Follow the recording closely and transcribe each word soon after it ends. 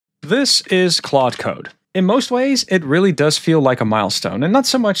This is Claude Code. In most ways, it really does feel like a milestone, and not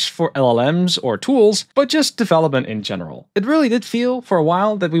so much for LLMs or tools, but just development in general. It really did feel for a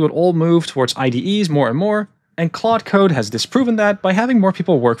while that we would all move towards IDEs more and more, and Claude Code has disproven that by having more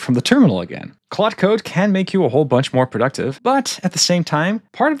people work from the terminal again. Claude Code can make you a whole bunch more productive, but at the same time,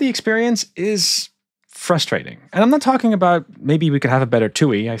 part of the experience is frustrating. And I'm not talking about maybe we could have a better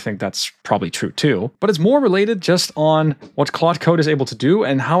TUI, I think that's probably true too, but it's more related just on what Claude Code is able to do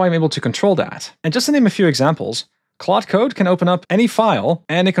and how I'm able to control that. And just to name a few examples, Claude Code can open up any file,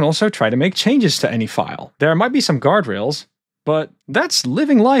 and it can also try to make changes to any file. There might be some guardrails, but that's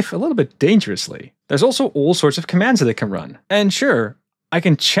living life a little bit dangerously. There's also all sorts of commands that it can run. And sure, I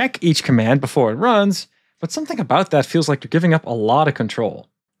can check each command before it runs, but something about that feels like you're giving up a lot of control.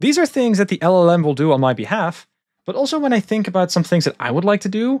 These are things that the LLM will do on my behalf, but also when I think about some things that I would like to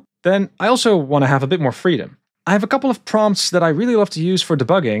do, then I also want to have a bit more freedom. I have a couple of prompts that I really love to use for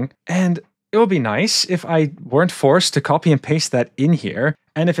debugging, and it would be nice if I weren't forced to copy and paste that in here,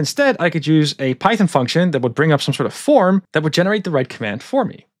 and if instead I could use a Python function that would bring up some sort of form that would generate the right command for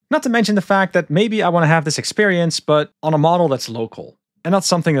me. Not to mention the fact that maybe I want to have this experience, but on a model that's local, and not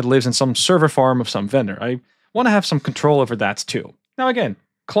something that lives in some server farm of some vendor. I want to have some control over that too. Now again,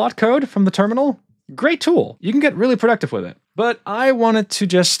 Claude Code from the terminal, great tool. You can get really productive with it. But I wanted to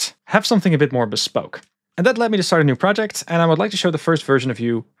just have something a bit more bespoke. And that led me to start a new project, and I would like to show the first version of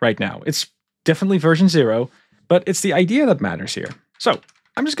you right now. It's definitely version 0, but it's the idea that matters here. So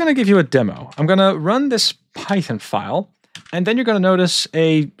I'm just going to give you a demo. I'm going to run this Python file, and then you're going to notice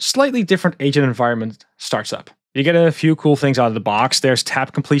a slightly different agent environment starts up. You get a few cool things out of the box. There's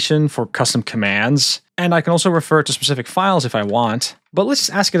tab completion for custom commands, and I can also refer to specific files if I want. But let's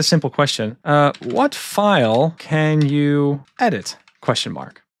just ask it a simple question. What file can you edit? ?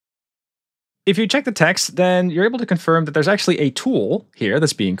 If you check the text, then you're able to confirm that there's actually a tool here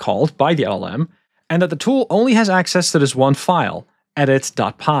that's being called by the LLM, and that the tool only has access to this one file,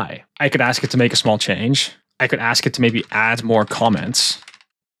 edit.py. I could ask it to make a small change. I could ask it to maybe add more comments.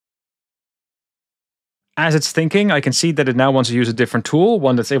 As it's thinking, I can see that it now wants to use a different tool,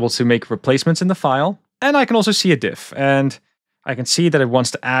 one that's able to make replacements in the file. And I can also see a diff, and I can see that it wants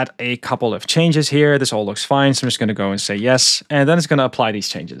to add a couple of changes here. This all looks fine, so I'm just going to go and say yes, and then it's going to apply these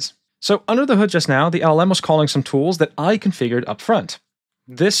changes. So under the hood just now, the LLM was calling some tools that I configured up front.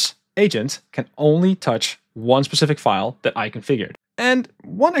 This agent can only touch one specific file that I configured. And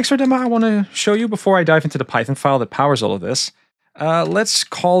one extra demo I want to show you before I dive into the Python file that powers all of this. Let's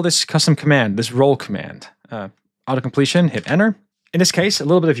call this custom command, this roll command. Autocompletion, hit enter. In this case, a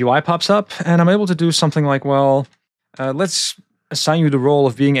little bit of UI pops up, and I'm able to do something like, well, let's assign you the role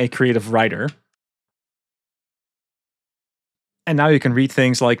of being a creative writer. And now you can read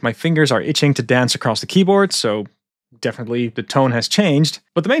things like, my fingers are itching to dance across the keyboard, so definitely the tone has changed.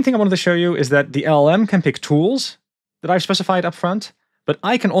 But the main thing I wanted to show you is that the LLM can pick tools that I've specified up front, but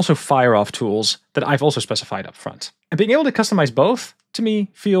I can also fire off tools that I've also specified up front. And being able to customize both, to me,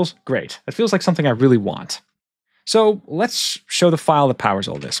 feels great. It feels like something I really want. So let's show the file that powers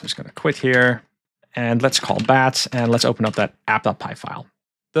all this. I'm just going to quit here, and let's call bat, and let's open up that app.py file.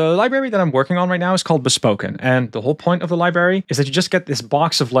 The library that I'm working on right now is called Bespoken, and the whole point of the library is that you just get this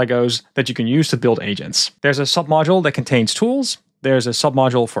box of Legos that you can use to build agents. There's a submodule that contains tools, there's a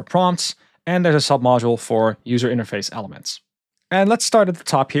submodule for prompts, and there's a submodule for user interface elements. And let's start at the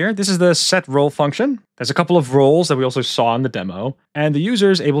top here. This is the set role function. There's a couple of roles that we also saw in the demo, and the user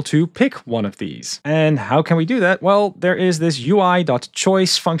is able to pick one of these. And how can we do that? Well, there is this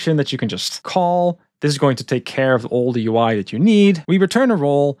UI.choice function that you can just call. This is going to take care of all the UI that you need. We return a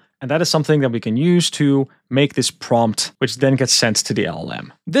role, and that is something that we can use to make this prompt, which then gets sent to the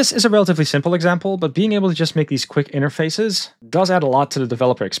LLM. This is a relatively simple example, but being able to just make these quick interfaces does add a lot to the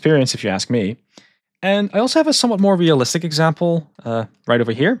developer experience, if you ask me. And I also have a somewhat more realistic example right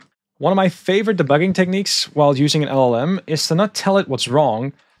over here. One of my favorite debugging techniques while using an LLM is to not tell it what's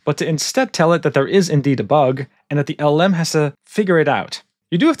wrong, but to instead tell it that there is indeed a bug and that the LLM has to figure it out.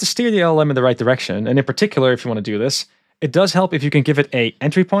 You do have to steer the LLM in the right direction, and in particular, if you want to do this, it does help if you can give it an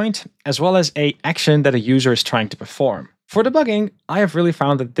entry point, as well as an action that a user is trying to perform. For debugging, I have really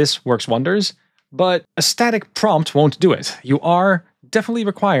found that this works wonders, but a static prompt won't do it. You are definitely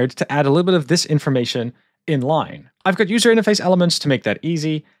required to add a little bit of this information in line. I've got user interface elements to make that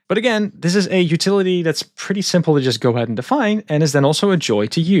easy, but again, this is a utility that's pretty simple to just go ahead and define, and is then also a joy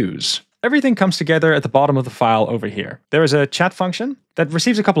to use. Everything comes together at the bottom of the file over here. There is a chat function that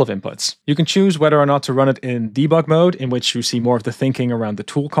receives a couple of inputs. You can choose whether or not to run it in debug mode, in which you see more of the thinking around the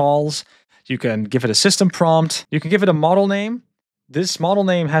tool calls. You can give it a system prompt. You can give it a model name. This model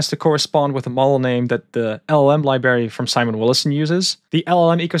name has to correspond with the model name that the LLM library from Simon Willison uses. The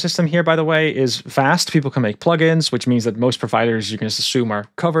LLM ecosystem here, by the way, is vast. People can make plugins, which means that most providers you can just assume are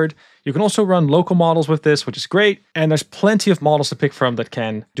covered. You can also run local models with this, which is great. And there's plenty of models to pick from that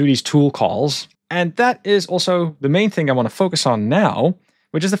can do these tool calls. And that is also the main thing I want to focus on now,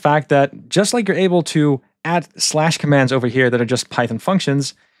 which is the fact that just like you're able to add / commands over here that are just Python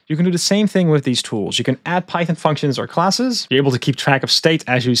functions, you can do the same thing with these tools. You can add Python functions or classes. You're able to keep track of state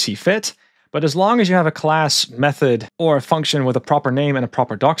as you see fit. But as long as you have a class, method, or a function with a proper name and a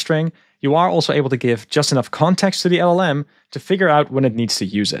proper docstring, you are also able to give just enough context to the LLM to figure out when it needs to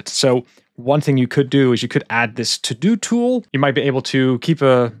use it. So one thing you could do is you could add this to-do tool. You might be able to keep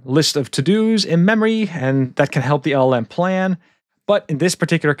a list of to-dos in memory, and that can help the LLM plan. But in this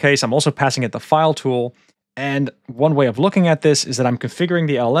particular case, I'm also passing it the file tool. And one way of looking at this is that I'm configuring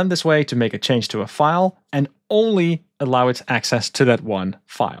the LLM this way to make a change to a file and only allow it access to that one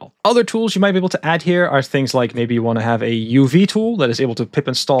file. Other tools you might be able to add here are things like maybe you want to have a UV tool that is able to pip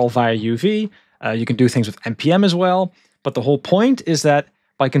install via UV. You can do things with npm as well. But the whole point is that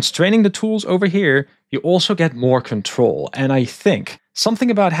by constraining the tools over here, you also get more control. And I think something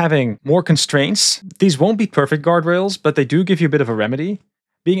about having more constraints, these won't be perfect guardrails, but they do give you a bit of a remedy.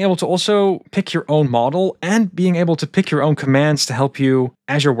 Being able to also pick your own model and being able to pick your own commands to help you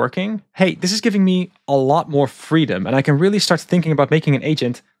as you're working. Hey, this is giving me a lot more freedom, and I can really start thinking about making an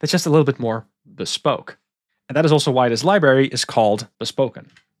agent that's just a little bit more bespoke. And that is also why this library is called Bespoken.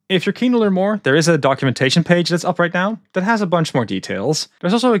 If you're keen to learn more, there is a documentation page that's up right now that has a bunch more details.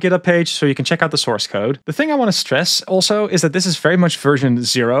 There's also a GitHub page so you can check out the source code. The thing I want to stress also is that this is very much version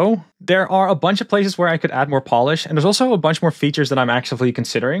 0. There are a bunch of places where I could add more polish, and there's also a bunch more features that I'm actively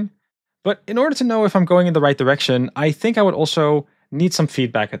considering. But in order to know if I'm going in the right direction, I think I would also need some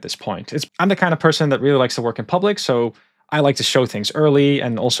feedback at this point. I'm the kind of person that really likes to work in public, so I like to show things early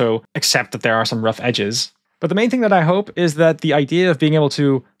and also accept that there are some rough edges. But the main thing that I hope is that the idea of being able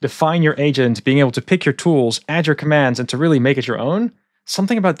to define your agent, being able to pick your tools, add your commands, and to really make it your own,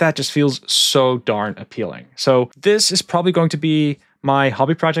 something about that just feels so darn appealing. So this is probably going to be my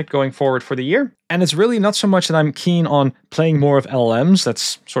hobby project going forward for the year. And it's really not so much that I'm keen on playing more of LLMs,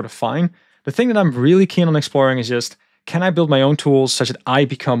 that's sort of fine. The thing that I'm really keen on exploring is just, can I build my own tools such that I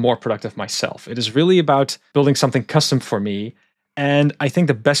become more productive myself? It is really about building something custom for me. And I think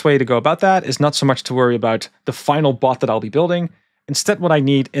the best way to go about that is not so much to worry about the final bot that I'll be building. Instead, what I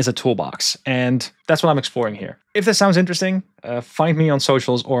need is a toolbox. And that's what I'm exploring here. If this sounds interesting, find me on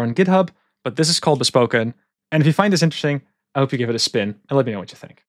socials or on GitHub. But this is called Bespoken. And if you find this interesting, I hope you give it a spin and let me know what you think.